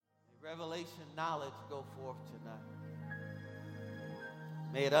revelation knowledge go forth tonight.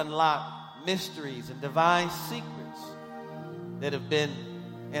 May it unlock mysteries and divine secrets that have been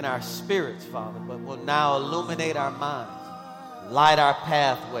in our spirits, Father, but will now illuminate our minds, light our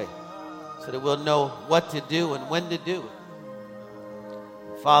pathway, so that we'll know what to do and when to do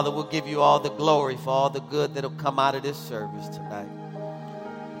it. Father, we'll give you all the glory for all the good that will come out of this service tonight.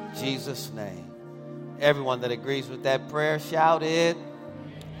 In Jesus' name. Everyone that agrees with that prayer, shout it.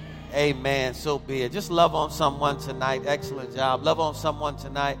 Amen. So be it. Just love on someone tonight. Excellent job. Love on someone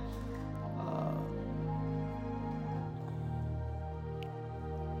tonight.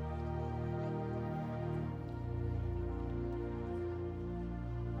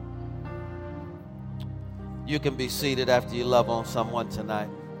 You can be seated after you love on someone tonight.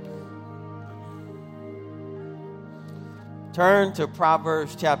 Turn to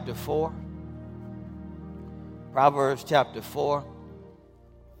Proverbs chapter 4. Proverbs chapter 4.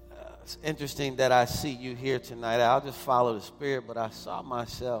 It's interesting that I see you here tonight. I'll just follow the Spirit, but I saw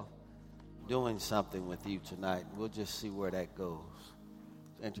myself doing something with you tonight. We'll just see where that goes.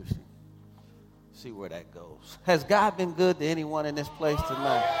 It's interesting. See where that goes. Has God been good to anyone in this place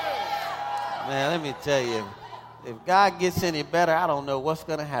tonight? Man, let me tell you, if God gets any better, I don't know what's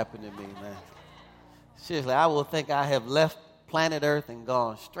going to happen to me, man. Seriously, I will think I have left planet Earth and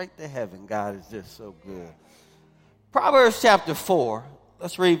gone straight to heaven. God is just so good. Proverbs chapter 4.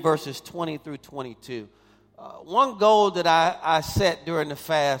 Let's read verses 20 through 22. One goal that I set during the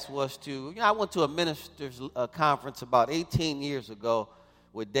fast was I went to a ministers' conference about 18 years ago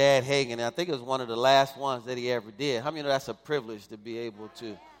with Dad Hagin. I think it was one of the last ones that he ever did. How many know that's a privilege to be able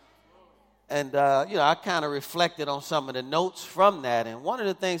to? And, I kind of reflected on some of the notes from that. And one of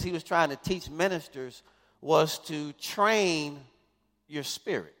the things he was trying to teach ministers was to train your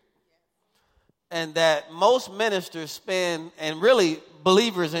spirit. And that most ministers spend, and really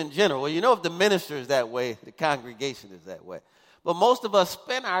believers in general, well, if the minister is that way, the congregation is that way. But most of us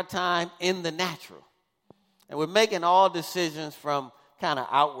spend our time in the natural. And we're making all decisions from kind of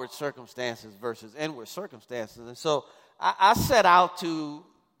outward circumstances versus inward circumstances. And so I set out to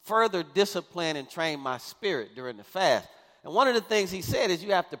further discipline and train my spirit during the fast. And one of the things he said is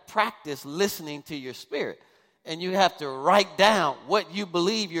you have to practice listening to your spirit. And you have to write down what you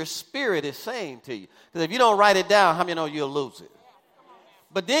believe your spirit is saying to you. Because if you don't write it down, how many know you'll lose it?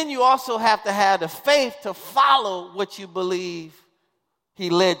 But then you also have to have the faith to follow what you believe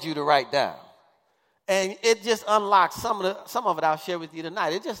he led you to write down. And it just unlocks some of it I'll share with you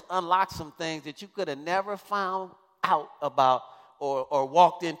tonight. It just unlocks some things that you could have never found out about or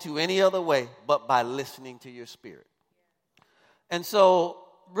walked into any other way but by listening to your spirit. And so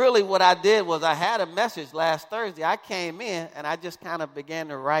really what I did was I had a message last Thursday. I came in and I just kind of began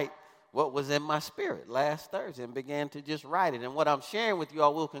to write what was in my spirit last Thursday and began to just write it. And what I'm sharing with you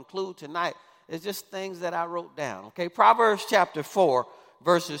all will conclude tonight is just things that I wrote down. Okay, Proverbs chapter 4,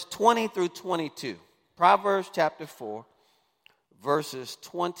 verses 20 through 22. Proverbs chapter 4, verses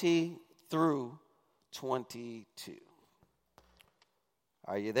 20 through 22.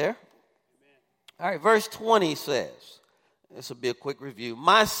 Are you there? Amen. All right, verse 20 says, this will be a quick review.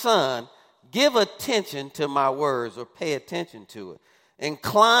 My son, give attention to my words, or pay attention to it.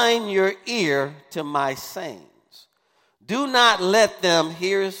 Incline your ear to my sayings. Do not let them,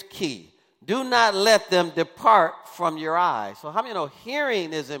 here's key, do not let them depart from your eyes. So how many know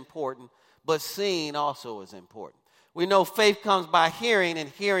hearing is important, but seeing also is important? We know faith comes by hearing and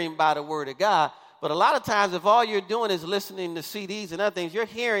hearing by the word of God. But a lot of times if all you're doing is listening to CDs and other things, you're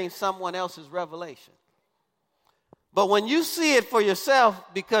hearing someone else's revelation. But when you see it for yourself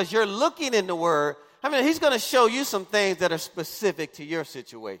because you're looking in the Word, he's going to show you some things that are specific to your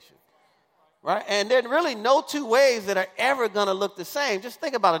situation, right? And there's really no two ways that are ever going to look the same. Just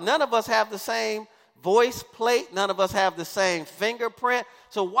think about it. None of us have the same voice plate. None of us have the same fingerprint.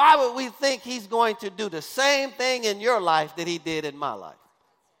 So why would we think he's going to do the same thing in your life that he did in my life?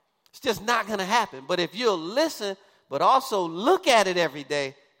 It's just not going to happen. But if you'll listen, but also look at it every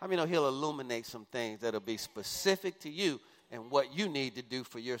day, he'll illuminate some things that'll be specific to you and what you need to do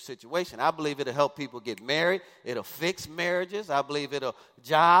for your situation. I believe it'll help people get married. It'll fix marriages. I believe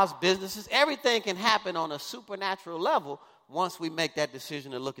jobs, businesses, everything can happen on a supernatural level once we make that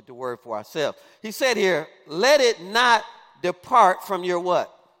decision to look at the word for ourselves. He said here, let it not depart from your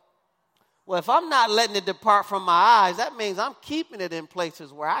what? Well, if I'm not letting it depart from my eyes, that means I'm keeping it in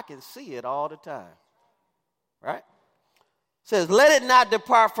places where I can see it all the time, right? Says, let it not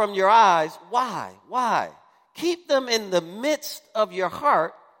depart from your eyes. Why? Why? Keep them in the midst of your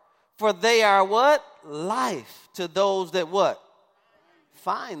heart, for they are what? Life to those that what?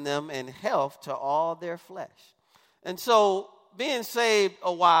 Find them, and health to all their flesh. And so being saved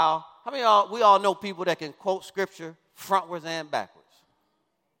a while, how many of y'all, we all know people that can quote scripture frontwards and backwards,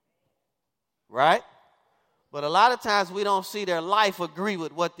 right? But a lot of times we don't see their life agree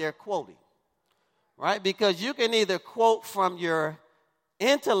with what they're quoting, right? Because you can either quote from your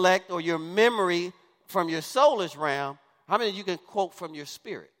intellect or your memory from your soulish realm. How many of you can quote from your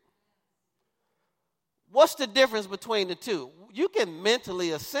spirit? What's the difference between the two? You can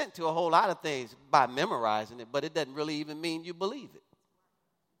mentally assent to a whole lot of things by memorizing it, but it doesn't really even mean you believe it,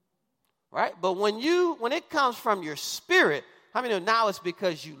 right? But when it comes from your spirit, how many know now it's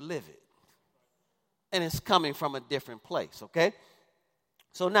because you live it? And it's coming from a different place, okay?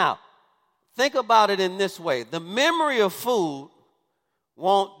 So now, think about it in this way. The memory of food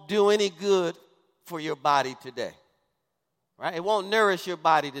won't do any good for your body today, right? It won't nourish your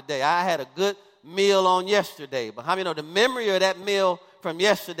body today. I had a good meal on yesterday, but how many know the memory of that meal from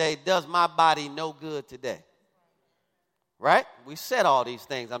yesterday does my body no good today, right? We said all these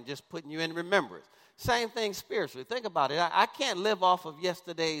things. I'm just putting you in remembrance. Same thing spiritually. Think about it. I can't live off of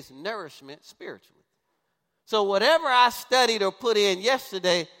yesterday's nourishment spiritually. So whatever I studied or put in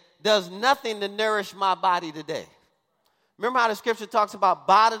yesterday does nothing to nourish my body today. Remember how the scripture talks about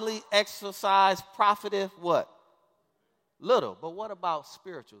bodily exercise profiteth what? Little. But what about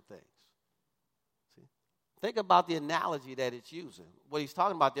spiritual things? See? Think about the analogy that it's using. What he's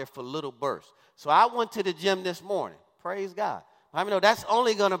talking about there for little bursts. So I went to the gym this morning. Praise God. I mean, that's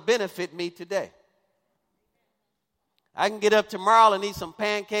only going to benefit me today. I can get up tomorrow and eat some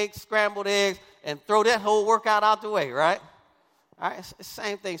pancakes, scrambled eggs, and throw that whole workout out the way, right? All right, it's the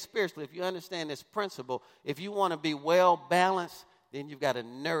same thing spiritually. If you understand this principle, if you want to be well balanced, then you've got to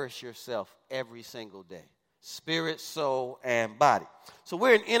nourish yourself every single day. Spirit, soul, and body. So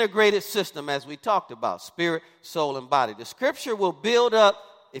we're an integrated system, as we talked about, spirit, soul, and body. The scripture will build up,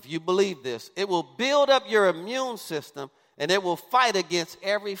 if you believe this, it will build up your immune system, and it will fight against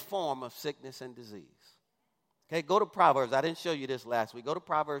every form of sickness and disease. Okay, go to Proverbs. I didn't show you this last week. Go to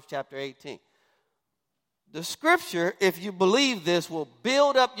Proverbs chapter 18. The scripture, if you believe this, will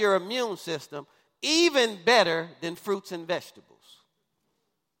build up your immune system even better than fruits and vegetables.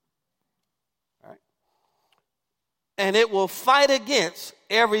 All right? And it will fight against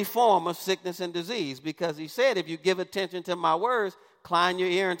every form of sickness and disease, because he said, if you give attention to my words, incline your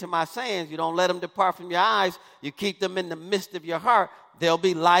ear into my sayings, you don't let them depart from your eyes, you keep them in the midst of your heart, there'll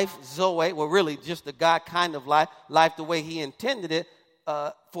be life, Zoe, well, really just the God kind of life the way he intended it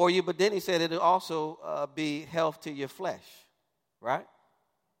for you. But then he said it'll also be health to your flesh, right?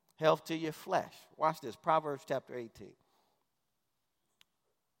 Health to your flesh. Watch this, Proverbs chapter 18.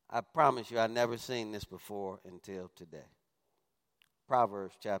 I promise you I've never seen this before until today.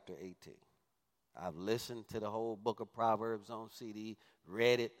 Proverbs chapter 18. I've listened to the whole book of Proverbs on CD,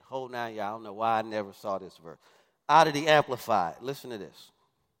 read it, whole nine. I don't know why I never saw this verse. Out of the Amplified, listen to this.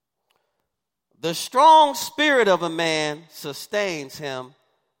 The strong spirit of a man sustains him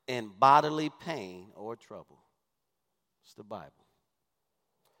in bodily pain or trouble. It's the Bible.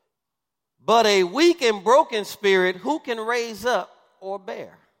 But a weak and broken spirit, who can raise up or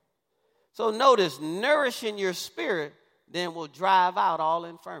bear? So notice, nourishing your spirit then will drive out all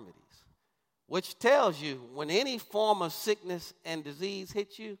infirmities, which tells you when any form of sickness and disease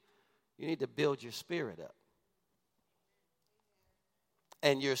hits you, you need to build your spirit up.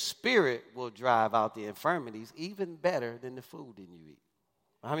 And your spirit will drive out the infirmities even better than the food that you eat.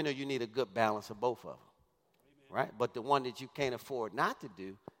 How many know you need a good balance of both of them? Right? But the one that you can't afford not to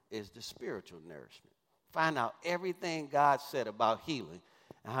do is the spiritual nourishment. Find out everything God said about healing,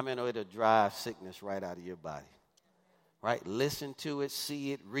 and how many know it'll drive sickness right out of your body. Right? Listen to it,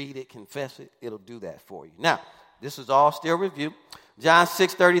 see it, read it, confess it. It'll do that for you. Now, this is all still review. John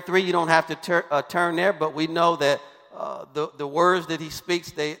 6:33, you don't have to turn there, but we know that the words that he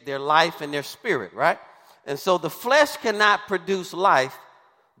speaks, they're life and their spirit, right? And so the flesh cannot produce life.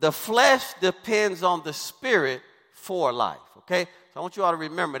 The flesh depends on the spirit for life, okay? So I want you all to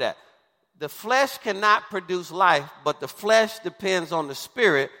remember that. The flesh cannot produce life, but the flesh depends on the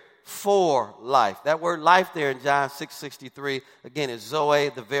spirit for life. That word life there in John 6:63, again, is Zoe,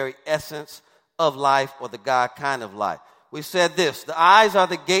 the very essence of life, or the God kind of life. We said this, the eyes are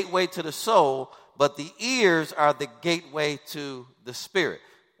the gateway to the soul, but the ears are the gateway to the spirit.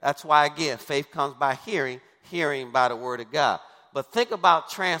 That's why, again, faith comes by hearing, hearing by the word of God. But think about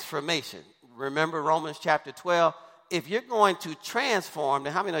transformation. Remember Romans chapter 12? If you're going to transform,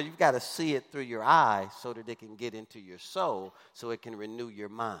 then how many know you've got to see it through your eyes so that it can get into your soul, so it can renew your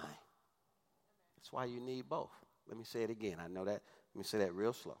mind. That's why you need both. Let me say it again. I know that. Let me say that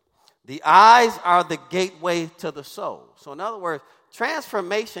real slow. The eyes are the gateway to the soul. So in other words,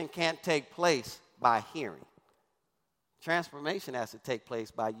 transformation can't take place by hearing. Transformation has to take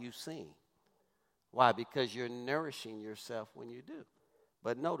place by you seeing. Why? Because you're nourishing yourself when you do.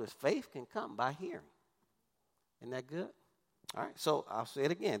 But notice, faith can come by hearing. Isn't that good? All right, so I'll say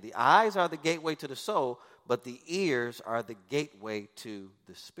it again. The eyes are the gateway to the soul, but the ears are the gateway to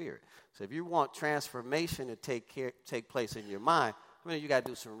the spirit. So if you want transformation to take place in your mind, you got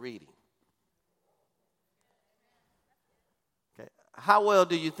to do some reading. Okay. How well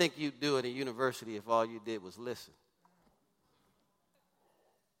do you think you'd do at a university if all you did was listen?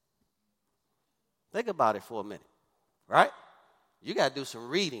 Think about it for a minute, right? You got to do some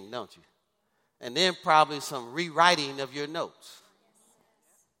reading, don't you? And then probably some rewriting of your notes.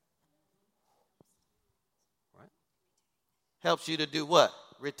 Right? Helps you to do what?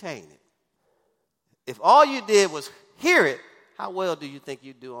 Retain it. If all you did was hear it, how well do you think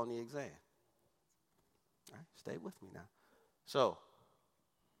you do on the exam? All right, stay with me now. So,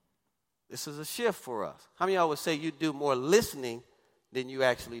 this is a shift for us. How many of y'all would say you do more listening than you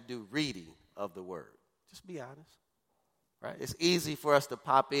actually do reading of the word? Just be honest. Right? It's easy for us to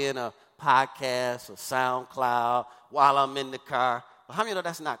pop in a podcast or SoundCloud while I'm in the car. But how many know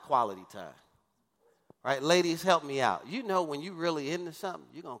that's not quality time? Right? Ladies, help me out. You know when you're really into something,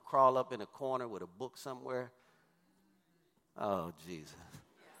 you're going to crawl up in a corner with a book somewhere. Oh, Jesus.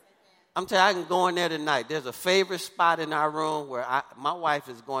 I'm telling you, I can go in there tonight. There's a favorite spot in our room where my wife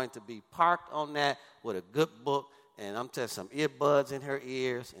is going to be parked on that with a good book. And I'm telling you, some earbuds in her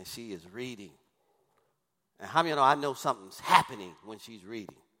ears, and she is reading. And how many know I know something's happening when she's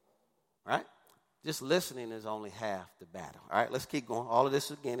reading, right? Just listening is only half the battle. All right, let's keep going. All of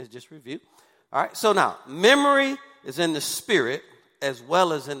this, again, is just review. All right, so now, memory is in the spirit as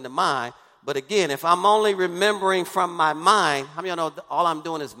well as in the mind. But again, if I'm only remembering from my mind, how many know all I'm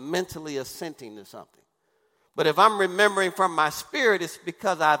doing is mentally assenting to something? But if I'm remembering from my spirit, it's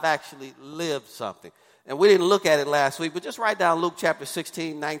because I've actually lived something. And we didn't look at it last week, but just write down Luke chapter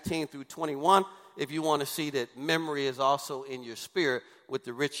 16, 19 through 21. If you want to see that memory is also in your spirit with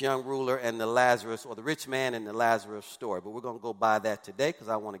the rich young ruler and the Lazarus, or the rich man and the Lazarus story. But we're going to go by that today because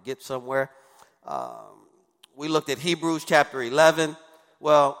I want to get somewhere. We looked at Hebrews chapter 11.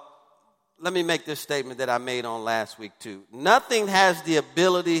 Well, let me make this statement that I made on last week too. Nothing has the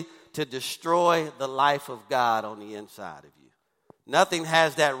ability to destroy the life of God on the inside of you. Nothing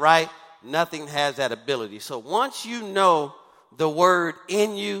has that right. Nothing has that ability. So once you know the word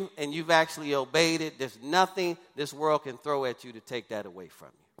in you and you've actually obeyed it, there's nothing this world can throw at you to take that away from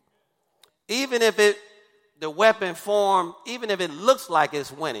you. Even if the weapon form, even if it looks like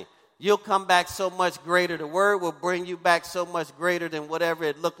it's winning, you'll come back so much greater. The word will bring you back so much greater than whatever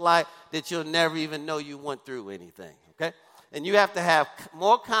it looked like that you'll never even know you went through anything, okay? And you have to have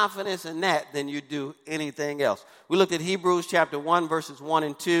more confidence in that than you do anything else. We looked at Hebrews chapter 1, verses 1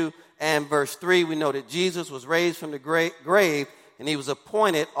 and 2, and verse 3. We know that Jesus was raised from the grave, and he was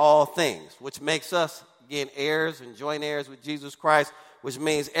appointed all things, which makes us, again, heirs and joint heirs with Jesus Christ, which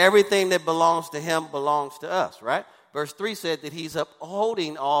means everything that belongs to him belongs to us, right? Verse 3 said that he's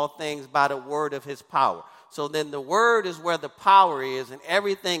upholding all things by the word of his power. So then the word is where the power is, and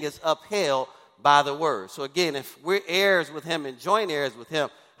everything is upheld by the word. So again, if we're heirs with him and joint heirs with him,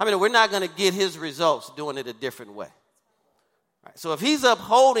 we're not going to get his results doing it a different way. Right, so if he's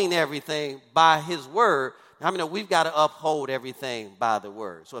upholding everything by his word, we've got to uphold everything by the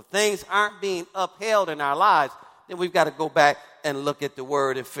word. So if things aren't being upheld in our lives, then we've got to go back and look at the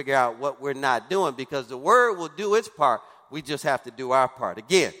word and figure out what we're not doing, because the word will do its part. We just have to do our part.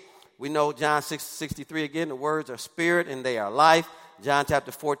 Again, we know John 6:63 again, the words are spirit and they are life. John chapter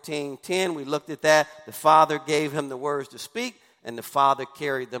 14:10, we looked at that. The Father gave him the words to speak, and the Father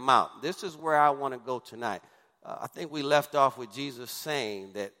carried them out. This is where I want to go tonight. I think we left off with Jesus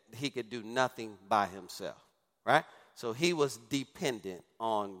saying that he could do nothing by himself, right? So he was dependent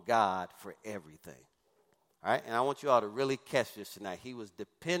on God for everything, all right? And I want you all to really catch this tonight. He was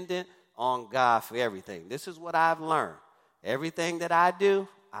dependent on God for everything. This is what I've learned. Everything that I do,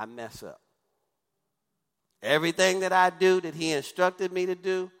 I mess up. Everything that I do that he instructed me to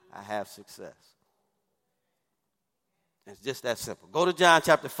do, I have success. It's just that simple. Go to John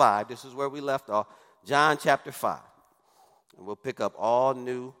chapter 5. This is where we left off. John chapter 5. And we'll pick up all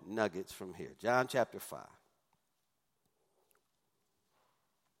new nuggets from here. John chapter 5.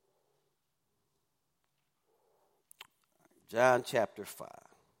 John chapter 5.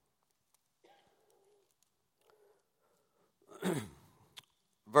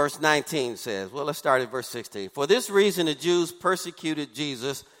 Verse 19 says, well, let's start at verse 16. For this reason the Jews persecuted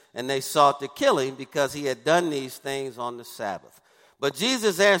Jesus, and they sought to kill him because he had done these things on the Sabbath. But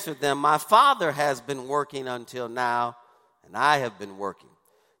Jesus answered them, my Father has been working until now, and I have been working.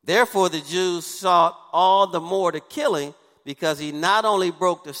 Therefore, the Jews sought all the more to kill him because he not only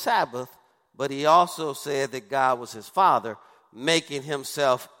broke the Sabbath, but he also said that God was his Father, making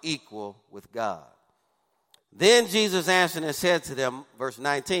himself equal with God. Then Jesus answered and said to them, verse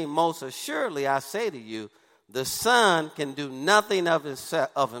 19, most assuredly I say to you, the Son can do nothing of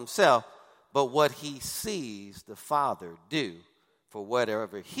himself, but what he sees the Father do. For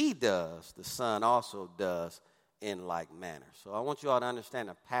whatever he does, the Son also does in like manner. So I want you all to understand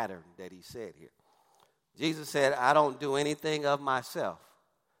the pattern that he said here. Jesus said, I don't do anything of myself.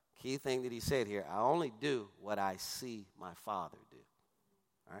 Key thing that he said here, I only do what I see my Father do.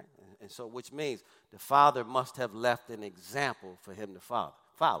 All right? And so which means the Father must have left an example for him to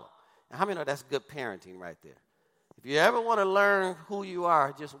follow. And how many know that's good parenting right there? If you ever want to learn who you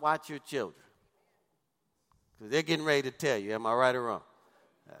are, just watch your children. Because they're getting ready to tell you, am I right or wrong?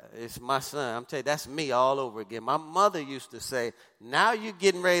 It's my son. I'm telling you, that's me all over again. My mother used to say, now you're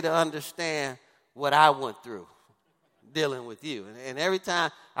getting ready to understand what I went through dealing with you. And every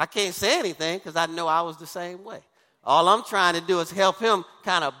time, I can't say anything because I know I was the same way. All I'm trying to do is help him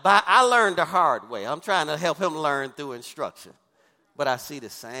I learned the hard way. I'm trying to help him learn through instruction. But I see the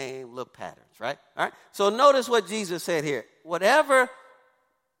same little patterns, right? All right. So notice what Jesus said here. Whatever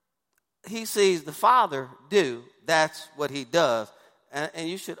he sees the Father do, that's what he does. And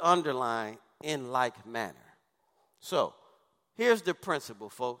you should underline in like manner. So here's the principle,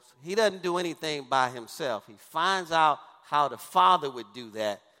 folks. He doesn't do anything by himself. He finds out how the Father would do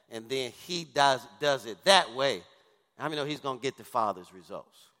that, and then he does it that way. How many know he's going to get the Father's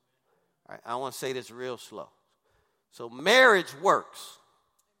results? All right, I want to say this real slow. So marriage works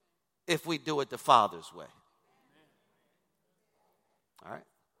if we do it the Father's way. All right.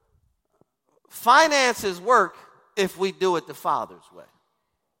 Finances work if we do it the Father's way.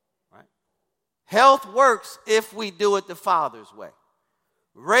 Right? Health works if we do it the Father's way.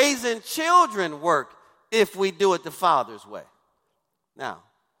 Raising children work if we do it the Father's way. Now,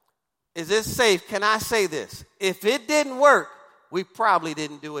 is this safe? Can I say this? If it didn't work, we probably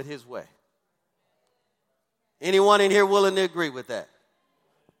didn't do it his way. Anyone in here willing to agree with that?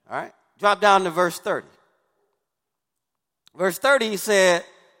 All right. Drop down to verse 30. Verse 30, he said,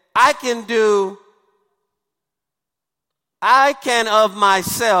 I can of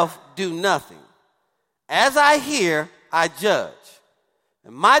myself do nothing. As I hear, I judge.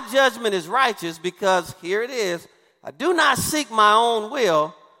 And my judgment is righteous because, here it is, I do not seek my own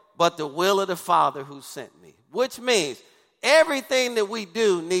will, but the will of the Father who sent me. Which means everything that we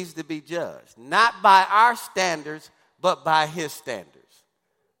do needs to be judged. Not by our standards, but by his standards.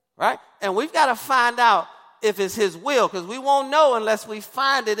 Right? And we've got to find out if it's his will, because we won't know unless we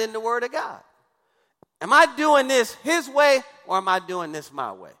find it in the Word of God. Am I doing this his way, or am I doing this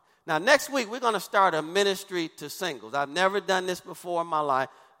my way? Now, next week, we're going to start a ministry to singles. I've never done this before in my life.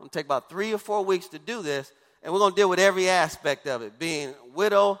 I'm going to take about 3 or 4 weeks to do this, and we're going to deal with every aspect of it, being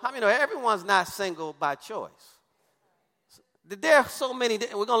widow. I mean, everyone's not single by choice. There are so many,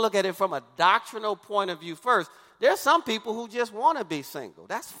 we're going to look at it from a doctrinal point of view first. There are some people who just want to be single.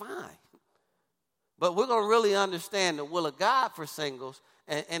 That's fine. But we're going to really understand the will of God for singles,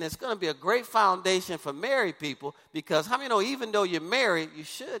 and it's going to be a great foundation for married people, because how many know even though you're married, you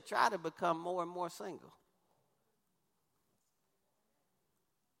should try to become more and more single?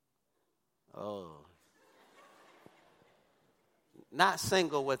 Oh. Not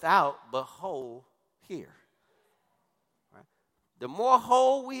single without, but whole here. Right? The more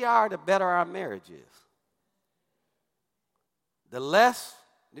whole we are, the better our marriage is. The less,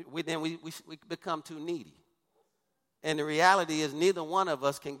 we become too needy. And the reality is neither one of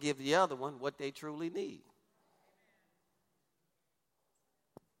us can give the other one what they truly need.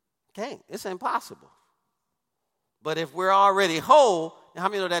 Can't. It's impossible. But if we're already whole, how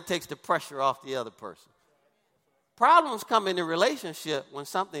many know that takes the pressure off the other person? Problems come in the relationship when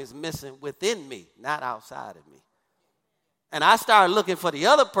something's missing within me, not outside of me. And I start looking for the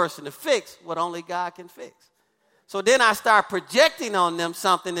other person to fix what only God can fix. So then I start projecting on them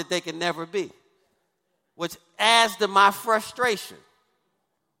something that they can never be, which adds to my frustration.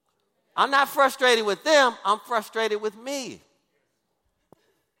 I'm not frustrated with them. I'm frustrated with me.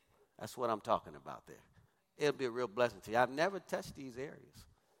 That's what I'm talking about there. It'll be a real blessing to you. I've never touched these areas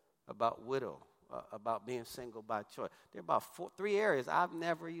about widow, about being single by choice. There are about 3 areas I've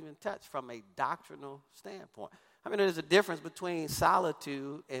never even touched from a doctrinal standpoint. I mean, there's a difference between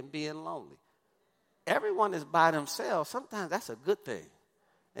solitude and being lonely. Everyone is by themselves. Sometimes that's a good thing.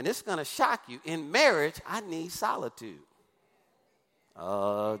 And it's going to shock you. In marriage, I need solitude.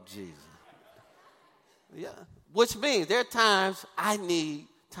 Oh, Jesus. Yeah. Which means there are times I need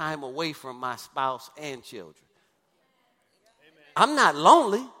time away from my spouse and children. Amen. I'm not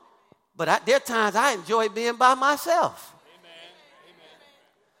lonely, but there are times I enjoy being by myself.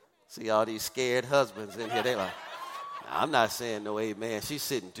 See all these scared husbands in here. They're like, I'm not saying no amen. She's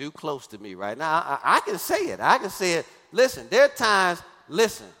sitting too close to me right now. I can say it. I can say it. Listen, there are times,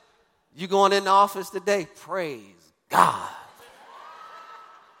 you going in the office today, praise God.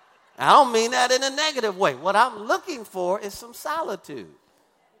 I don't mean that in a negative way. What I'm looking for is some solitude.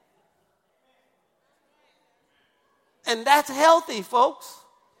 And that's healthy, folks.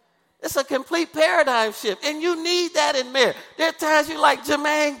 It's a complete paradigm shift. And you need that in marriage. There are times you like,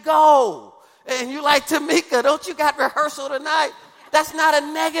 Jermaine, go. And you like, Tamika, don't you got rehearsal tonight? That's not a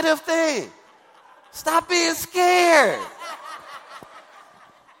negative thing. Stop being scared.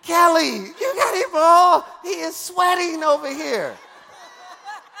 Kelly, you got him all. He is sweating over here.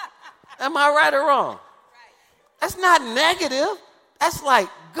 Am I right or wrong? That's not negative. That's like,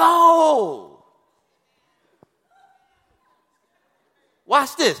 go.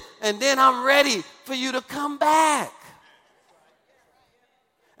 Watch this. And then I'm ready for you to come back.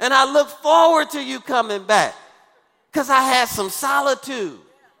 And I look forward to you coming back because I had some solitude.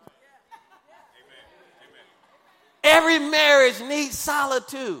 Every marriage needs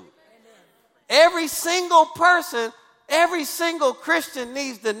solitude. Every single person, every single Christian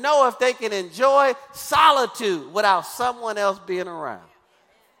needs to know if they can enjoy solitude without someone else being around.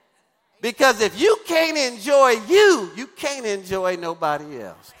 Because if you can't enjoy you can't enjoy nobody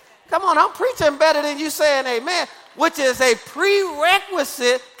else. Come on, I'm preaching better than you saying amen, which is a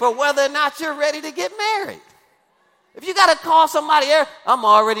prerequisite for whether or not you're ready to get married. If you got to call somebody, I'm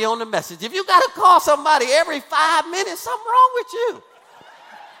already on the message. If you got to call somebody every 5 minutes, something wrong with you.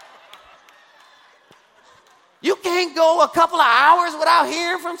 You can't go a couple of hours without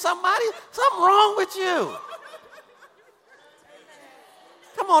hearing from somebody, something wrong with you.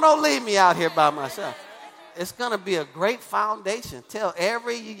 Come on, don't leave me out here by myself. It's going to be a great foundation. Tell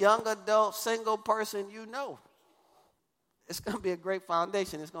every young adult, single person you know. It's going to be a great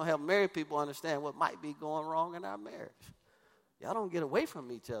foundation. It's going to help married people understand what might be going wrong in our marriage. Y'all don't get away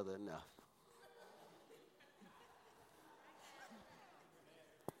from each other enough.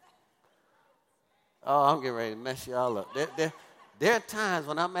 Oh, I'm getting ready to mess y'all up. There are times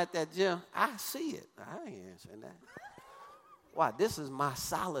when I'm at that gym, I see it. I ain't answering that. Why? This is my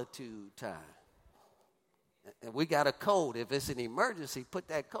solitude time. And we got a code. If it's an emergency, put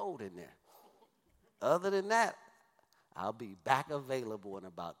that code in there. Other than that, I'll be back available in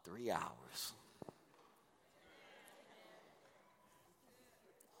about 3 hours.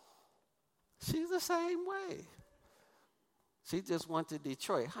 She's the same way. She just went to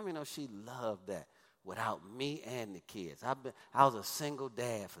Detroit. How many know she loved that without me and the kids? I was a single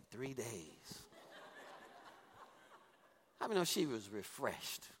dad for 3 days. How many know she was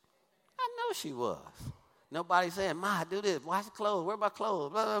refreshed? I know she was. Nobody saying, Ma, do this, wash the clothes, where my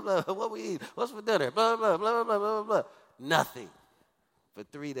clothes, blah, blah, blah, what we eat, what's for dinner, blah, blah, blah, blah, blah, blah. Nothing for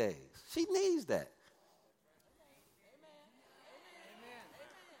 3 days. She needs that.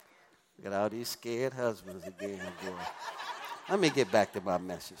 Got all these scared husbands again, boy. Let me get back to my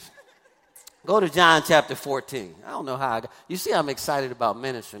message. Go to John chapter 14. I don't know how you see I'm excited about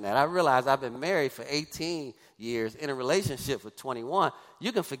ministering that. I realize I've been married for 18 years, in a relationship for 21.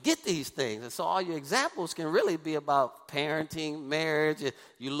 You can forget these things. And so all your examples can really be about parenting, marriage.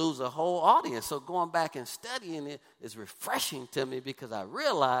 You lose a whole audience. So going back and studying it is refreshing to me because I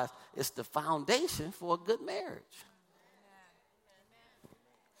realize it's the foundation for a good marriage.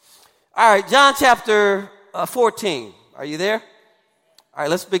 All right, John chapter 14. Are you there? All right,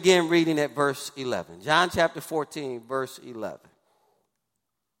 let's begin reading at verse 11. John chapter 14, verse 11.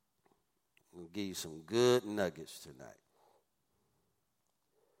 I'll give you some good nuggets tonight.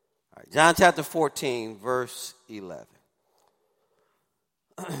 All right, John chapter 14, verse 11.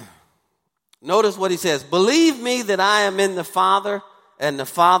 Notice what he says. Believe me that I am in the Father and the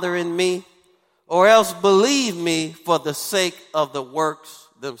Father in me, or else believe me for the sake of the works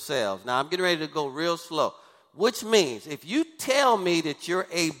themselves. Now, I'm getting ready to go real slow, which means if you tell me that you're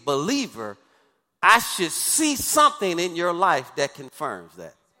a believer, I should see something in your life that confirms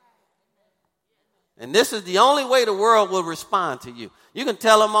that. And this is the only way the world will respond to you. You can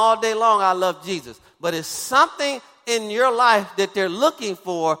tell them all day long, I love Jesus. But it's something in your life that they're looking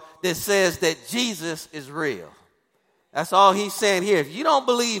for that says that Jesus is real. That's all he's saying here. If you don't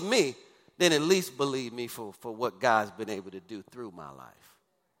believe me, then at least believe me for what God's been able to do through my life.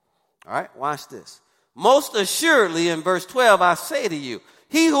 All right, watch this. Most assuredly, in verse 12, I say to you,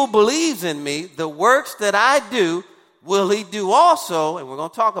 he who believes in me, the works that I do, will he do also, and we're going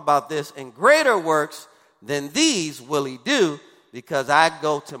to talk about this, and greater works than these will he do, because I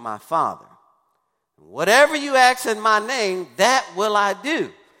go to my Father. Whatever you ask in my name, that will I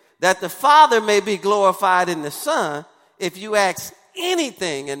do, that the Father may be glorified in the Son. If you ask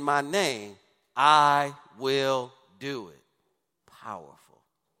anything in my name, I will do it. Powerful.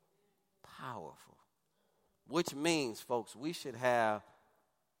 Powerful. Which means, folks, we should have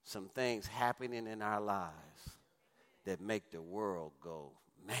some things happening in our lives that make the world go,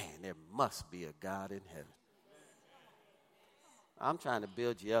 man, there must be a God in heaven. I'm trying to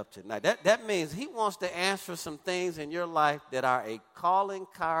build you up tonight. That means he wants to answer some things in your life that are a calling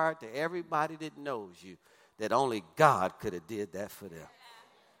card to everybody that knows you, that only God could have did that for them.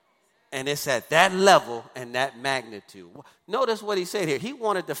 And it's at that level and that magnitude. Notice what he said here. He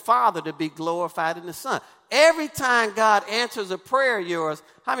wanted the Father to be glorified in the Son. Every time God answers a prayer of yours,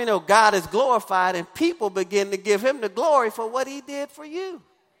 how many know God is glorified and people begin to give him the glory for what he did for you?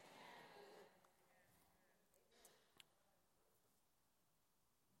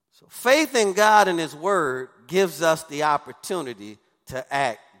 So faith in God and his word gives us the opportunity to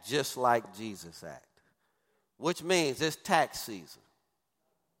act just like Jesus acted, which means it's tax season.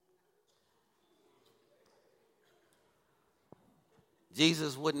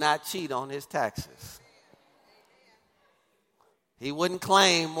 Jesus would not cheat on his taxes. He wouldn't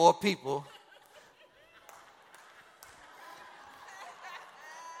claim more people.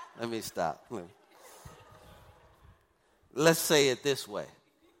 Let me stop. Let's say it this way.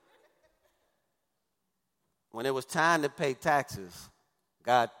 When it was time to pay taxes,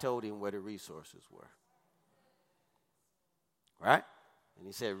 God told him where the resources were. Right? And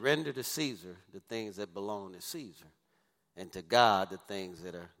he said, render to Caesar the things that belong to Caesar, and to God the things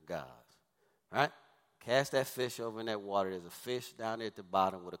that are God's. Right? Cast that fish over in that water. There's a fish down there at the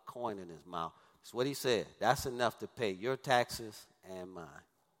bottom with a coin in his mouth. That's what he said. That's enough to pay your taxes and mine.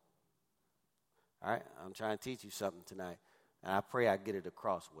 All right? I'm trying to teach you something tonight, and I pray I get it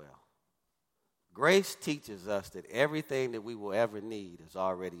across well. Grace teaches us that everything that we will ever need is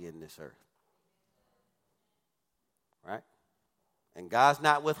already in this earth. Right? And God's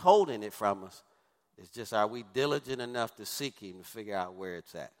not withholding it from us. It's just, are we diligent enough to seek him to figure out where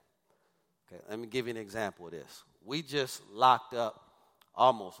it's at? Okay, let me give you an example of this. We just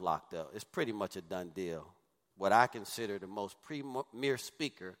almost locked up. It's pretty much a done deal. What I consider the most premier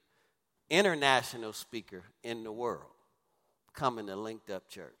speaker, international speaker in the world, coming to Linked Up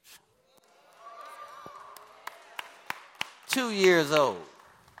Church. 2 years old.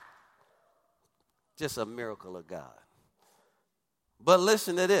 Just a miracle of God. But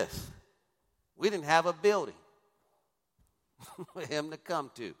listen to this. We didn't have a building for him to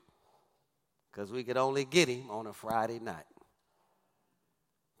come to, because we could only get him on a Friday night.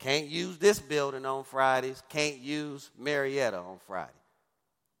 Can't use this building on Fridays. Can't use Marietta on Friday.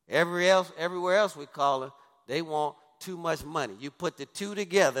 Everywhere else we call it, they want too much money. You put the two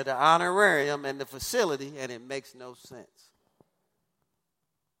together, the honorarium and the facility, and it makes no sense.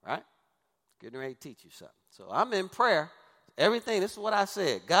 Right? Getting ready to teach you something. So I'm in prayer. Everything, this is what I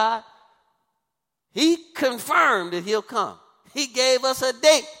said. God, he confirmed that he'll come. He gave us a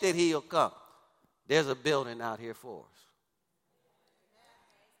date that he'll come. There's a building out here for us.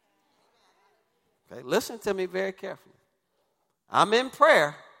 Okay, listen to me very carefully. I'm in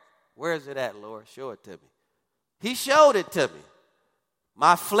prayer. Where is it at, Lord? Show it to me. He showed it to me.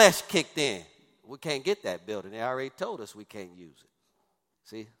 My flesh kicked in. We can't get that building. They already told us we can't use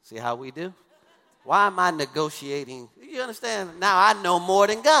it. See how we do? Why am I negotiating? You understand? Now I know more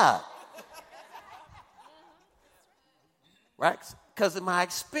than God. Right? Because my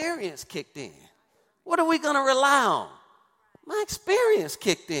experience kicked in. What are we going to rely on? My experience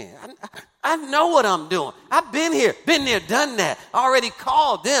kicked in. I know what I'm doing. I've been here, been there, done that. Already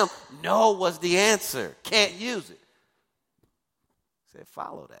called them. No was the answer. Can't use it. Said,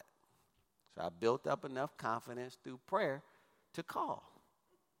 follow that. So I built up enough confidence through prayer to call.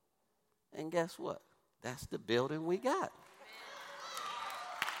 And guess what? That's the building we got.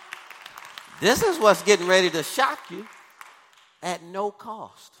 This is what's getting ready to shock you at no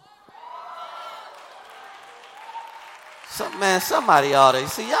cost. Somebody ought to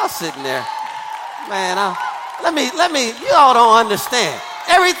see y'all sitting there. Man, let me. You all don't understand.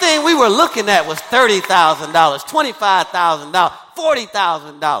 Everything we were looking at was $30,000, $25,000,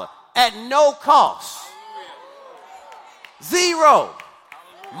 $40,000 at no cost. Zero.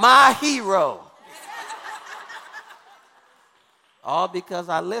 My hero. All because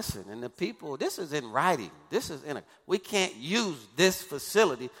I listened. And the people, this is in writing. We can't use this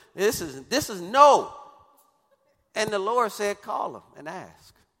facility. This is no. And the Lord said, call them and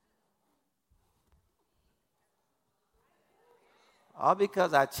ask. All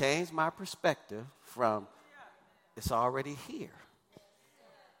because I changed my perspective from it's already here.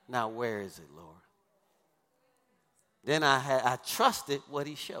 Now, where is it, Lord? Then I trusted what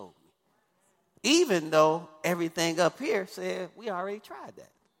he showed me. Even though everything up here said, we already tried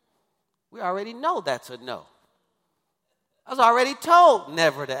that. We already know that's a no. I was already told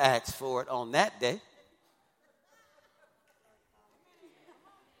never to ask for it on that day.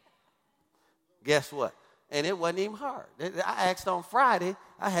 Guess what? And it wasn't even hard. I asked on Friday.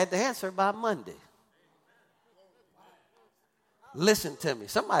 I had the answer by Monday. Listen to me.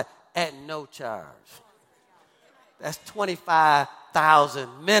 Somebody at no charge. That's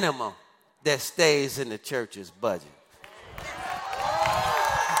 $25,000 minimum that stays in the church's budget.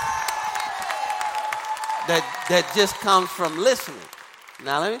 That just comes from listening.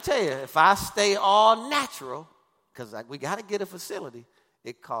 Now, let me tell you, if I stay all natural, because we got to get a facility,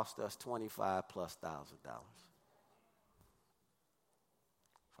 it cost us $25,000+.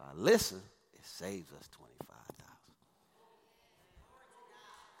 If I listen, it saves us $25,000.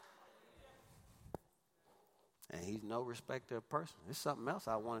 And he's no respecter of person. There's something else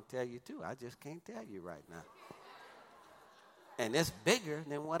I want to tell you, too. I just can't tell you right now. And it's bigger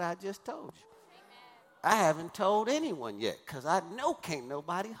than what I just told you. I haven't told anyone yet because I know can't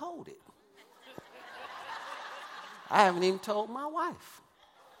nobody hold it. I haven't even told my wife.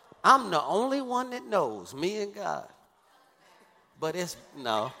 I'm the only one that knows, me and God. But see,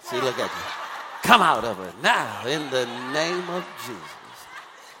 look at you. Come out of her now in the name of Jesus.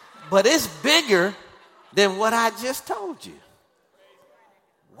 But it's bigger than what I just told you.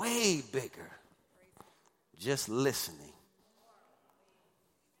 Way bigger. Just listening.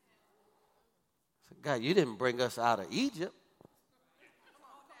 God, you didn't bring us out of Egypt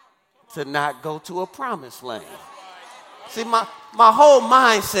to not go to a promised land. See, my whole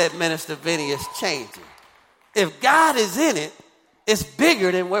mindset, Minister Vinny, is changing. If God is in it, it's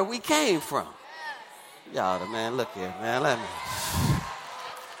bigger than where we came from. Y'all, man, look here, man. Let me.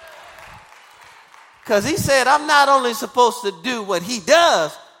 Because he said, I'm not only supposed to do what he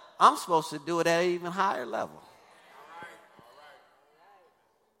does, I'm supposed to do it at an even higher level.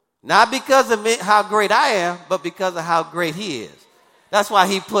 Not because of how great I am, but because of how great he is. That's why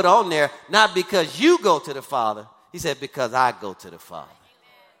he put on there, not because you go to the Father. He said, because I go to the Father.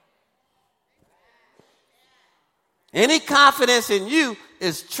 Any confidence in you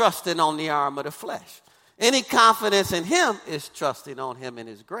is trusting on the arm of the flesh. Any confidence in him is trusting on him and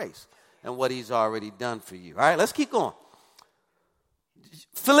his grace and what he's already done for you. All right, let's keep going.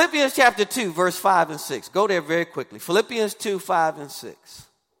 Philippians chapter 2, verse 5 and 6. Go there very quickly. Philippians 2, 5 and 6.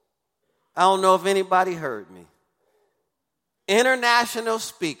 I don't know if anybody heard me. International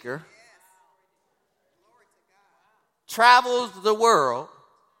speaker, travels the world,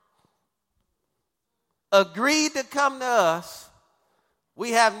 agreed to come to us.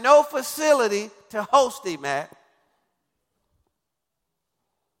 We have no facility to host him at.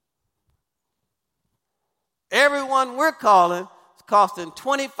 Everyone we're calling is costing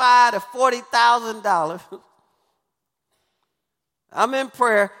 $25,000 to $40,000. I'm in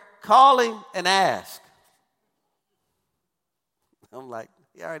prayer. Call him and ask. I'm like,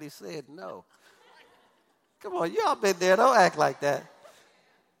 he already said no. Come on, y'all been there. Don't act like that.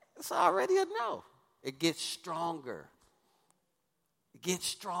 It's already a no. It gets stronger. It gets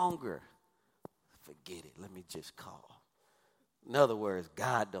stronger. Forget it. Let me just call. In other words,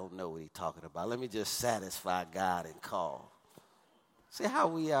 God don't know what he's talking about. Let me just satisfy God and call. See how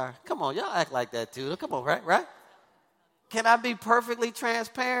we are. Come on, y'all act like that too. Come on, right? Can I be perfectly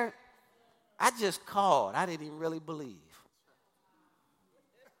transparent? I just called. I didn't even really believe.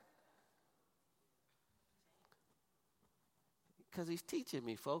 Because he's teaching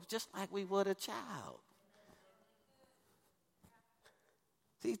me, folks, just like we would a child.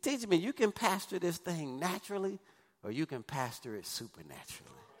 See, he's teaching me you can pastor this thing naturally or you can pastor it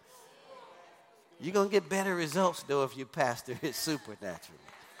supernaturally. You're going to get better results, though, if you pastor it supernaturally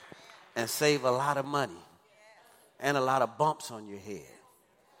and save a lot of money and a lot of bumps on your head.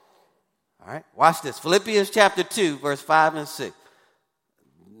 All right, watch this. Philippians chapter 2, verse 5 and 6.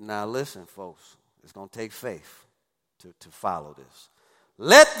 Now listen, folks. It's going to take faith to follow this.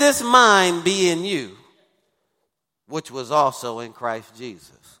 Let this mind be in you, which was also in Christ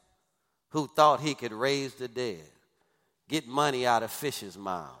Jesus, who thought he could raise the dead, get money out of fish's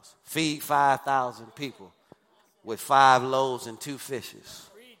mouths, feed 5,000 people with 5 loaves and 2 fishes,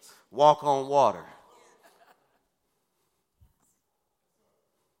 walk on water.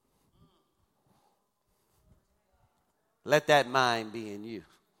 Let that mind be in you.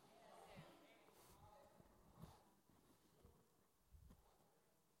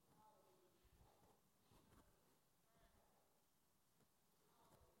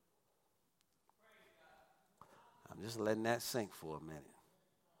 I'm just letting that sink for a minute.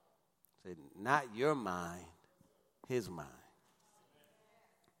 Say, not your mind, his mind.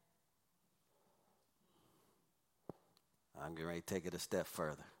 I'm getting ready to take it a step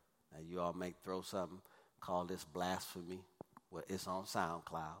further. Now, you all may throw something, call this blasphemy. Well, it's on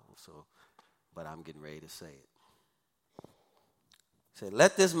SoundCloud, but I'm getting ready to say it. He said,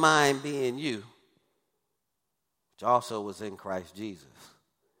 let this mind be in you, which also was in Christ Jesus,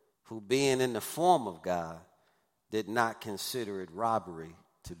 who being in the form of God, did not consider it robbery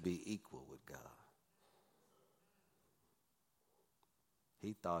to be equal with God.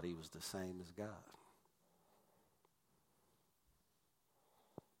 He thought he was the same as God.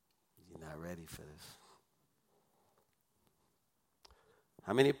 You're not ready for this.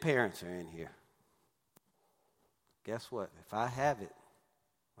 How many parents are in here? Guess what? If I have it,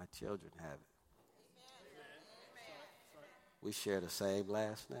 my children have it. We share the same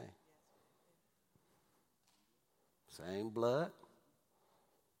last name. Same blood.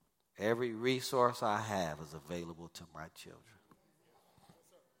 Every resource I have is available to my children.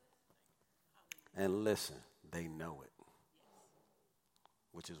 And listen, they know it.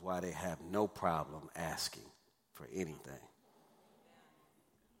 Which is why they have no problem asking for anything.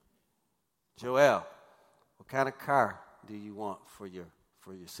 Joel, what kind of car do you want for your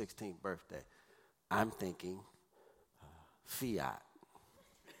 16th birthday? I'm thinking Fiat,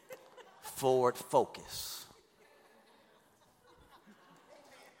 Ford Focus.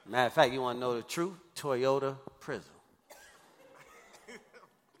 Matter of fact, you want to know the truth? Toyota Prism,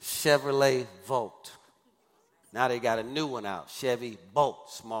 Chevrolet Volt. Now they got a new one out, Chevy Bolt,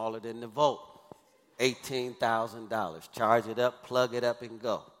 smaller than the Volt, $18,000. Charge it up, plug it up, and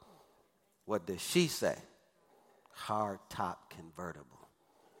go. What does she say? Hard top convertible.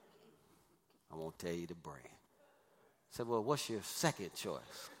 I won't tell you the brand. I said, well, what's your second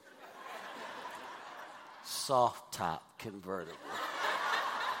choice? Soft top convertible.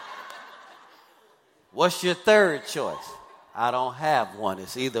 What's your third choice? I don't have one.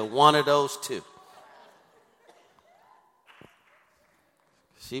 It's either one of those two.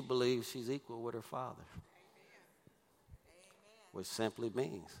 She believes she's equal with her father. Which simply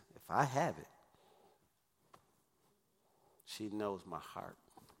means if I have it, she knows my heart.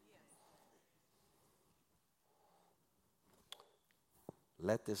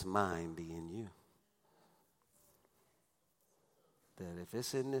 Let this mind be in you. That if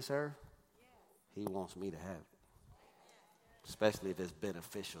it's in this earth, he wants me to have it. Especially if it's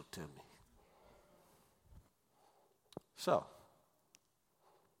beneficial to me. So,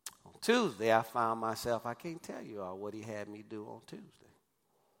 on Tuesday, I found myself, I can't tell you all what he had me do on Tuesday.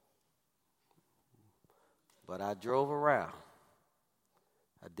 But I drove around.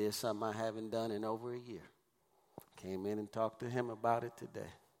 I did something I haven't done in over a year. Came in and talked to him about it today.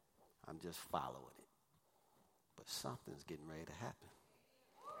 I'm just following it. But something's getting ready to happen.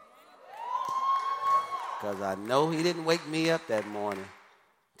 Because I know he didn't wake me up that morning,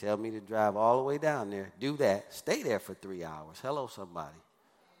 tell me to drive all the way down there, do that, stay there for 3 hours. Hello, somebody.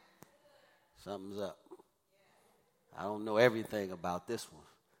 Something's up. I don't know everything about this one,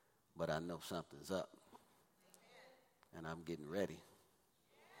 but I know something's up. And I'm getting ready.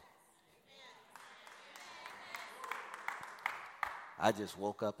 I just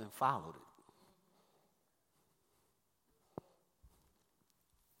woke up and followed it.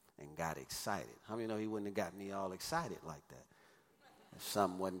 And got excited. How many know he wouldn't have got me all excited like that if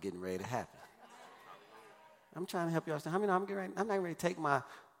something wasn't getting ready to happen? I'm trying to help you understand. How many know I'm not ready to take my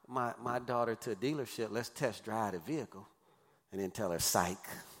daughter to a dealership. Let's test drive the vehicle and then tell her, psych.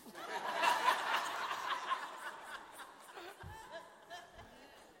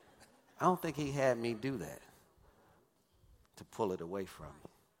 I don't think he had me do that to pull it away from me.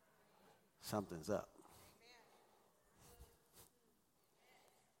 Something's up.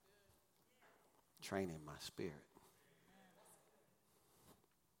 Training my spirit.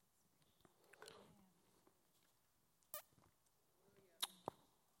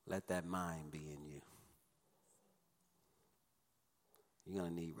 Let that mind be in you. You're going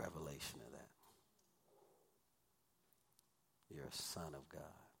to need revelation of that. You're a son of God,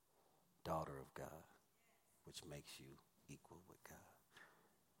 daughter of God, which makes you equal with God.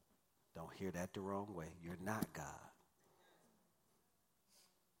 Don't hear that the wrong way. You're not God.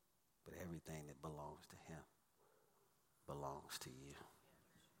 But everything that belongs to him belongs to you.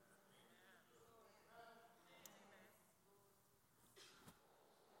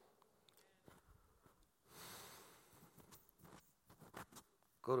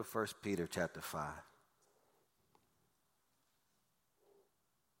 Go to 1 Peter chapter 5.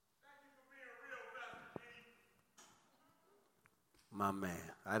 My man,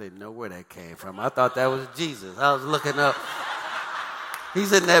 I didn't know where that came from. I thought that was Jesus. I was looking up.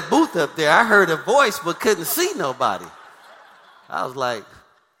 He's in that booth up there. I heard a voice but couldn't see nobody. I was like,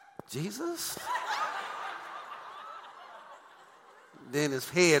 Jesus? Then his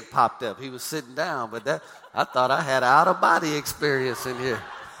head popped up. He was sitting down, but I thought I had an out-of-body experience in here.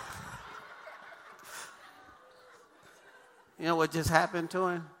 You know what just happened to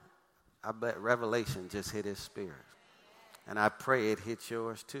him? I bet revelation just hit his spirit. And I pray it hits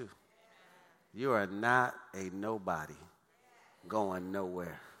yours too. You are not a nobody going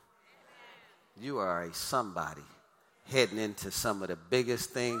nowhere. You are a somebody heading into some of the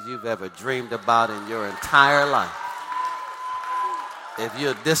biggest things you've ever dreamed about in your entire life. If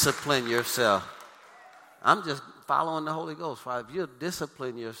you'll discipline yourself, I'm just following the Holy Ghost. If you'll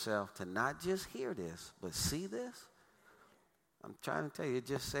discipline yourself to not just hear this, but see this, I'm trying to tell you, it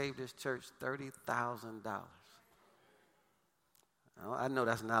just saved this church $30,000. I know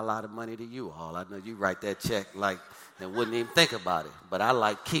that's not a lot of money to you all. I know you write that check like and wouldn't even think about it. But I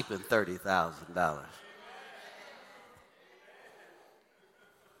like keeping $30,000.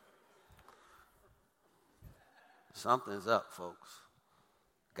 Something's up, folks.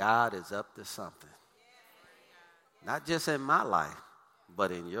 God is up to something. Not just in my life,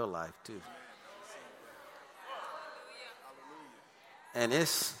 but in your life too. And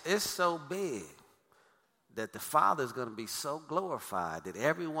it's so big that the Father's going to be so glorified that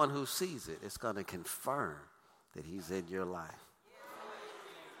everyone who sees it is going to confirm that he's in your life.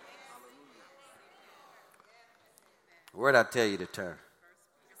 Where'd I tell you to turn?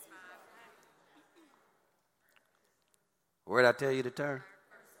 Where'd I tell you to turn?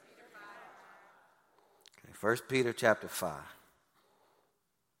 1 Peter chapter 5.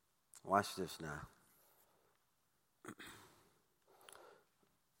 Watch this now.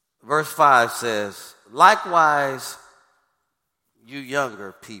 Verse 5 says, likewise, you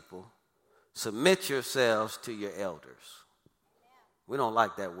younger people, submit yourselves to your elders. We don't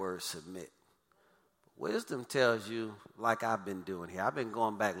like that word submit. Wisdom tells you, like I've been doing here, I've been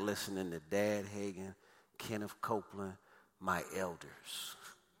going back listening to Dad Hagin, Kenneth Copeland, my elders.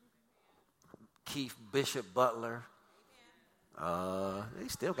 Keith Bishop Butler. They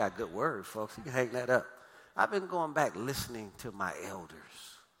still got good words, folks. You can hang that up. I've been going back listening to my elders.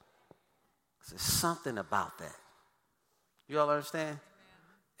 There's something about that. You all understand?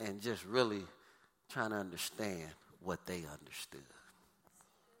 And just really trying to understand what they understood.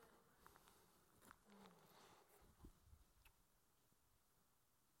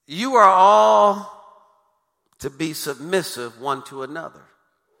 You are all to be submissive one to another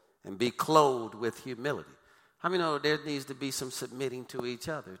and be clothed with humility. How many know there needs to be some submitting to each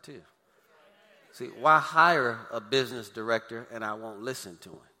other too? See, why hire a business director and I won't listen to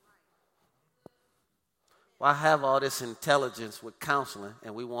him? Why have all this intelligence with counseling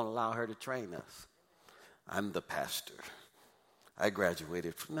and we won't allow her to train us? I'm the pastor. I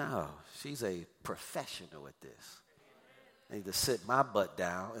graduated from, no, she's a professional at this. I need to sit my butt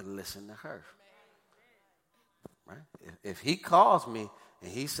down and listen to her. Right? If he calls me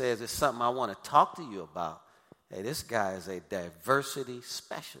and he says it's something I want to talk to you about, hey, this guy is a diversity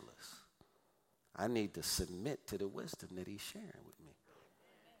specialist. I need to submit to the wisdom that he's sharing with me.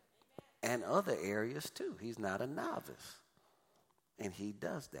 And other areas too. He's not a novice. And he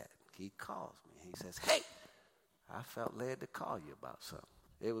does that. He calls me. He says, hey, I felt led to call you about something.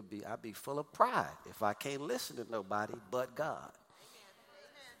 I'd be full of pride if I can't listen to nobody but God.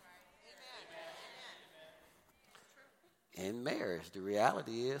 In marriage, the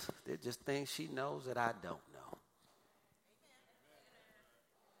reality is there's just things she knows that I don't know.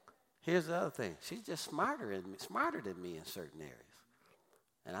 Here's the other thing. She's just smarter than me in certain areas.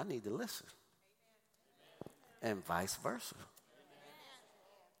 And I need to listen. And vice versa.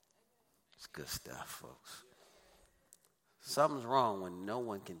 It's good stuff, folks. Something's wrong when no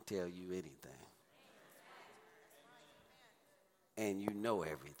one can tell you anything. And you know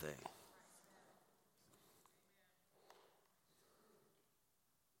everything.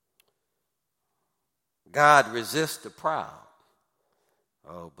 God resists the proud.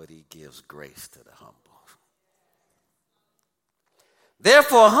 Oh, but he gives grace to the humble.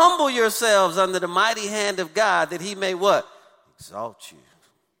 Therefore, humble yourselves under the mighty hand of God that he may what? Exalt you.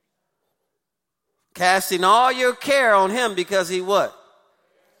 Casting all your care on him because he what?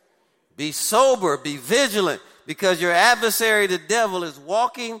 Be sober, be vigilant, because your adversary, the devil, is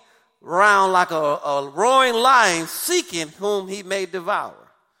walking around like a roaring lion seeking whom he may devour.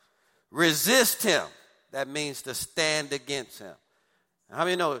 Resist him. That means to stand against him. How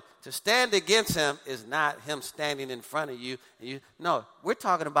many know to stand against him is not him standing in front of you? No, we're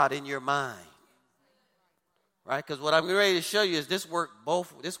talking about in your mind. Right? Because what I'm ready to show you is this works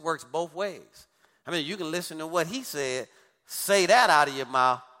both ways. I mean, you can listen to what he said, say that out of your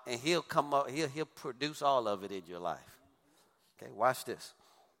mouth, and he'll come up, he'll produce all of it in your life. Okay, watch this.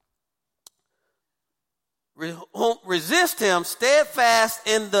 Resist him steadfast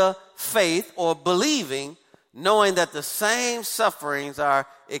in the faith or believing, knowing that the same sufferings are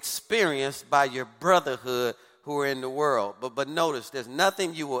experienced by your brotherhood who are in the world. But notice, there's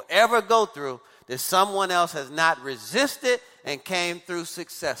nothing you will ever go through that someone else has not resisted and came through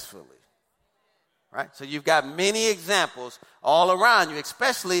successfully. Right? So you've got many examples all around you,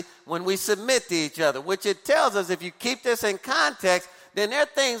 especially when we submit to each other, which it tells us, if you keep this in context, then there are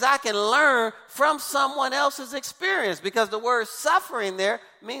things I can learn from someone else's experience, because the word suffering there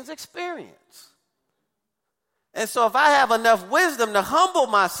means experience. And so if I have enough wisdom to humble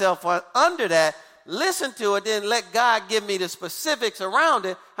myself under that, listen to it, then let God give me the specifics around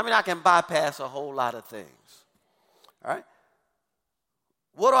it, I can bypass a whole lot of things. All right?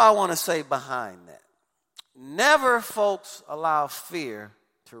 What do I want to say behind that? Never, folks, allow fear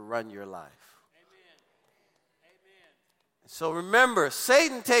to run your life. So remember,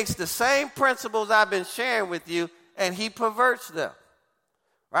 Satan takes the same principles I've been sharing with you, and he perverts them,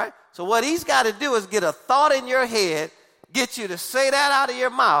 right? So what he's got to do is get a thought in your head, get you to say that out of your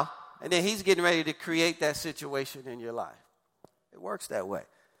mouth, and then he's getting ready to create that situation in your life. It works that way.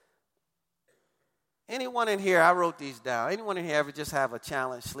 Anyone in here, I wrote these down, anyone in here ever just have a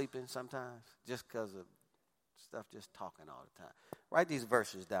challenge sleeping sometimes just because of stuff, just talking all the time? Write these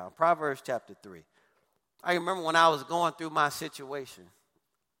verses down. Proverbs chapter 3. I remember when I was going through my situation,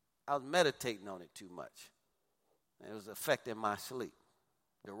 I was meditating on it too much. It was affecting my sleep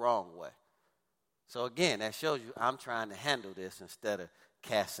the wrong way. So again, that shows you I'm trying to handle this instead of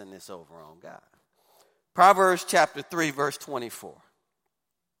casting this over on God. Proverbs chapter 3, verse 24.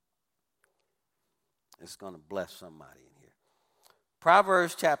 It's going to bless somebody in here.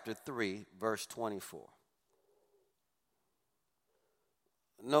 Proverbs chapter 3, verse 24.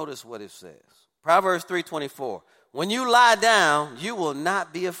 Notice what it says. Proverbs 3:24. When you lie down, you will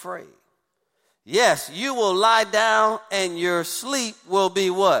not be afraid. Yes, you will lie down and your sleep will be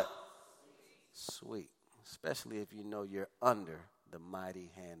what? Sweet. Especially if you know you're under the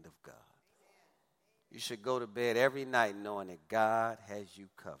mighty hand of God. You should go to bed every night knowing that God has you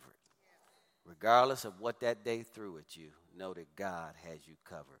covered. Regardless of what that day threw at you, know that God has you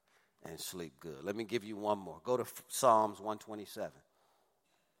covered and sleep good. Let me give you one more. Go to Psalms 127.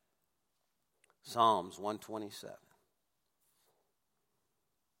 Psalms 127.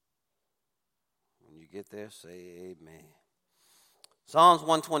 When you get there, say amen. Psalms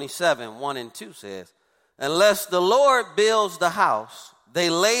 127, 1 and 2 says, unless the Lord builds the house,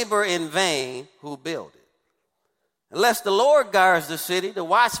 they labor in vain who build it. Unless the Lord guards the city, the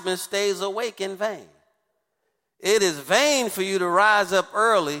watchman stays awake in vain. It is vain for you to rise up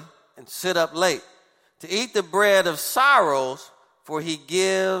early and sit up late, to eat the bread of sorrows, for he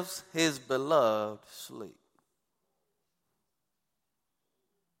gives his beloved sleep.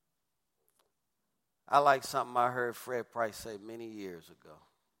 I like something I heard Fred Price say many years ago.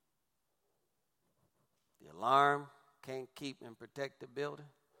 The alarm can't keep and protect the building.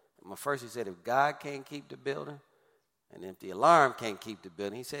 And first he said, if God can't keep the building, and if the alarm can't keep the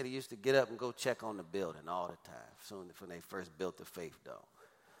building, he said he used to get up and go check on the building all the time, soon when they first built the Faith Dome.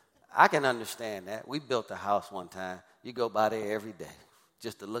 I can understand that. We built a house one time. You go by there every day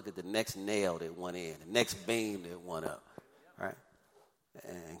just to look at the next nail that went in, the next beam that went up, right?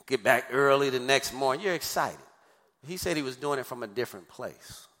 And get back early the next morning. You're excited. He said he was doing it from a different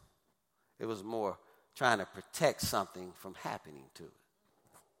place. It was more trying to protect something from happening to it.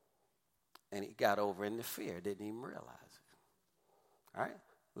 And he got over into fear, didn't even realize it. All right?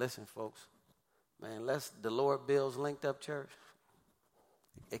 Listen, folks. Man, unless the Lord builds Linked Up Church,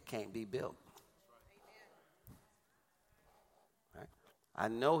 it can't be built. Right? I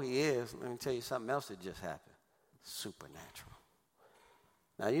know he is. Let me tell you something else that just happened. Supernatural.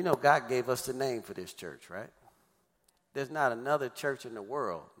 Now, you know God gave us the name for this church, right? There's not another church in the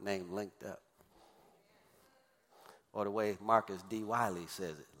world named Linked Up. Or the way Marcus D. Wiley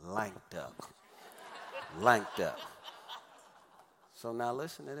says it, lanked up. Lanked up. So now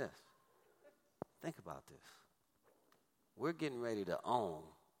listen to this. Think about this. We're getting ready to own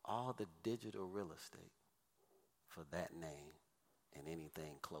all the digital real estate for that name and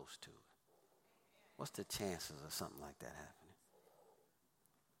anything close to it. What's the chances of something like that happening?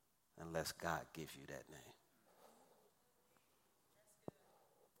 Unless God gives you that name.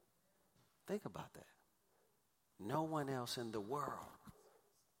 Think about that. No one else in the world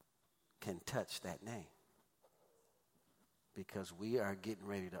can touch that name because we are getting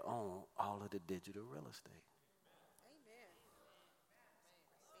ready to own all of the digital real estate.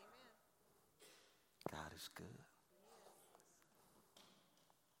 God is good.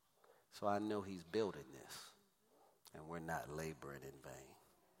 So I know he's building this, and we're not laboring in vain.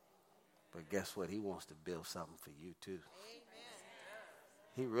 But guess what? He wants to build something for you too.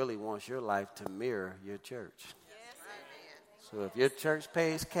 He really wants your life to mirror your church. So if your church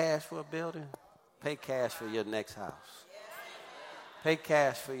pays cash for a building, pay cash for your next house. Pay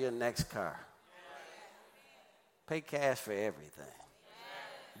cash for your next car. Pay cash for everything.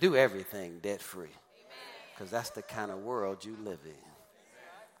 Do everything debt-free, because that's the kind of world you live in.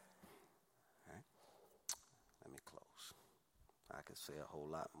 All right. Let me close. I could say a whole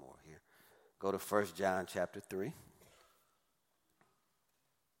lot more here. Go to 1 John chapter 3.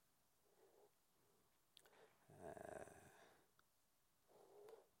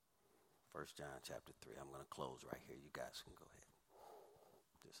 1 John chapter 3. I'm going to close right here. You guys can go ahead.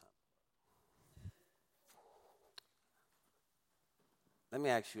 Let me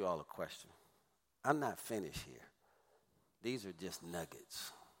ask you all a question. I'm not finished here. These are just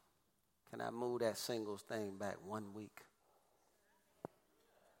nuggets. Can I move that singles thing back 1 week?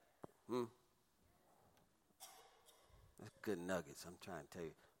 That's good nuggets. I'm trying to tell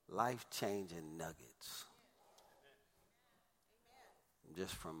you. Life-changing nuggets.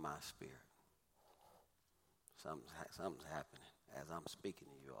 Just from my spirit. Something's happening. As I'm speaking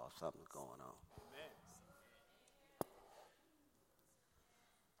to you all, something's going on.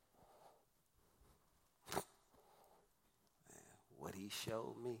 What he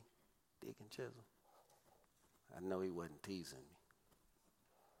showed me, Deacon Chisholm, I know he wasn't teasing me.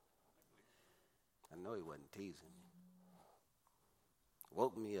 I know he wasn't teasing me.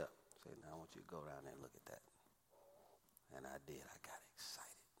 Woke me up. Said, now I want you to go down there and look at that. And I did. I got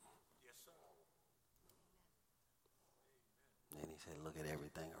excited. Yes, sir. Then he said, look at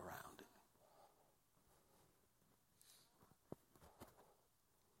everything around it.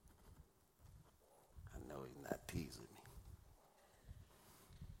 I know he's not teasing me.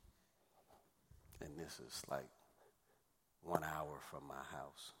 And this is like 1 hour from my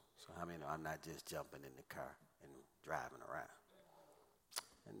house. So how many know I'm not just jumping in the car and driving around.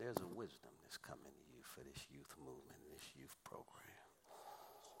 And there's a wisdom that's coming to you for this youth movement, this youth program,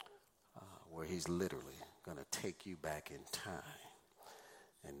 where he's literally going to take you back in time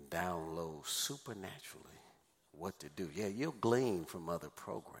and download supernaturally what to do. Yeah, you'll glean from other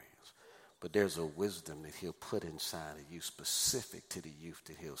programs, but there's a wisdom that he'll put inside of you specific to the youth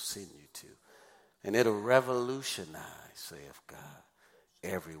that he'll send you to. And it'll revolutionize, saith God,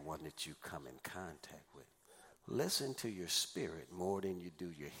 everyone that you come in contact with. Listen to your spirit more than you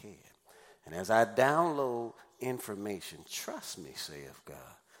do your head. And as I download information, trust me, saith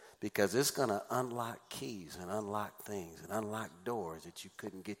God, because it's going to unlock keys and unlock things and unlock doors that you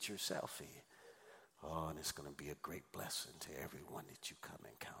couldn't get yourself in. Oh, and it's going to be a great blessing to everyone that you come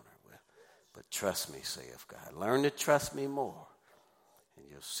encounter with. But trust me, saith God. Learn to trust me more, and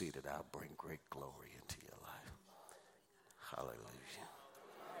you'll see that I'll bring great glory into your life. Hallelujah.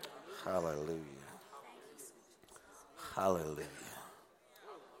 Hallelujah. Hallelujah.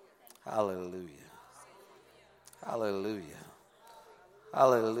 Hallelujah. Hallelujah.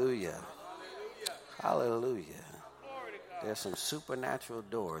 Hallelujah. Hallelujah. There's some supernatural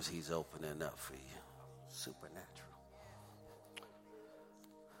doors he's opening up for you. Supernatural.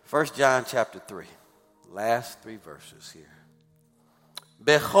 1 John chapter 3. Last 3 verses here.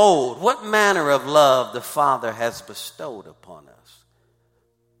 Behold, what manner of love the Father has bestowed upon us.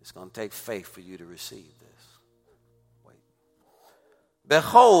 It's going to take faith for you to receive this.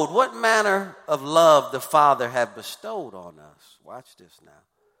 Behold, what manner of love the Father hath bestowed on us. Watch this now.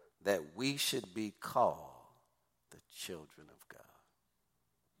 That we should be called the children of God.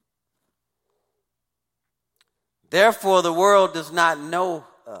 Therefore, the world does not know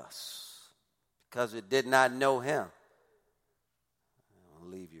us because it did not know him. I'll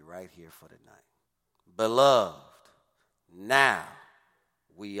leave you right here for tonight. Beloved, now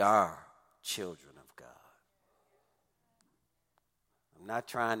we are children of God. I'm not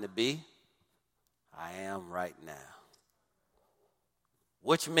trying to be. I am right now.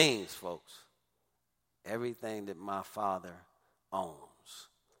 Which means, folks, everything that my Father owns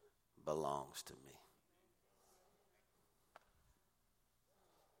belongs to me.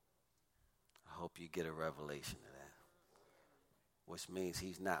 I hope you get a revelation of that. Which means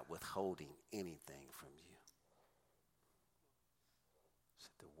he's not withholding anything from you.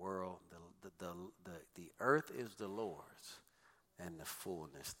 The world, the earth is the Lord's, and the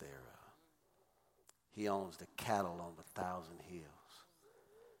fullness thereof. He owns the cattle on 1,000 hills.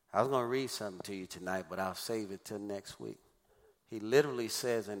 I was going to read something to you tonight, but I'll save it till next week. He literally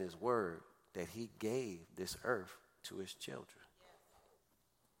says in his word that he gave this earth to his children.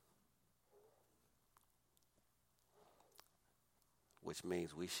 which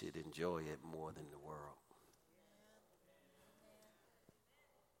means we should enjoy it more than the world.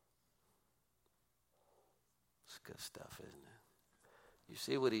 It's good stuff, isn't it? You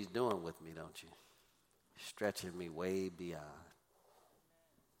see what he's doing with me, don't you? Stretching me way beyond.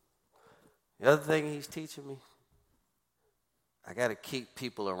 The other thing he's teaching me, I got to keep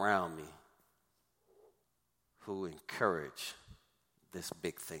people around me who encourage this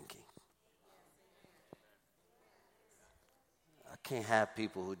big thinking. I can't have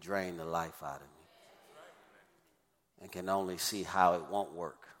people who drain the life out of me and can only see how it won't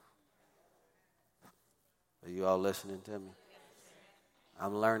work. Are you all listening to me?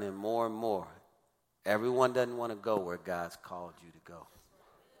 I'm learning more and more. Everyone doesn't want to go where God's called you to go,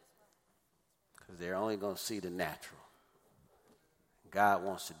 because they're only going to see the natural. God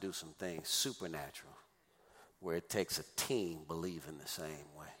wants to do some things supernatural where it takes a team believing the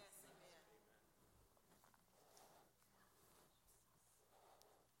same way.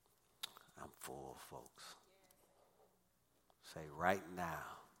 I'm full, folks. Say, right now,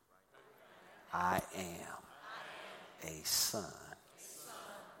 I am a son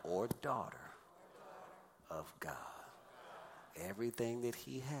or daughter of God. Everything that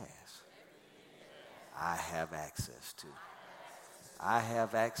he has, I have access to. I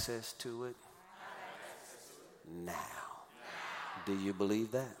have access to it now. Do you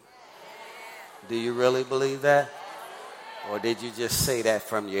believe that? Do you really believe that? Or did you just say that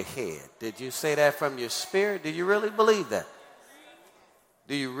from your head? Did you say that from your spirit? Do you really believe that?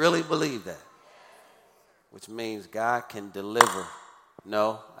 Do you really believe that? Which means God can deliver.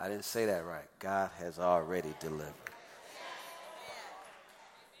 No, I didn't say that right. God has already delivered.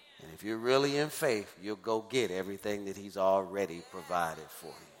 And if you're really in faith, you'll go get everything that he's already provided for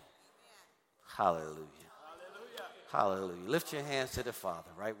you. Hallelujah. Hallelujah. Lift your hands to the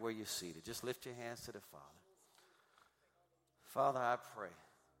Father right where you're seated. Just lift your hands to the Father. Father, I pray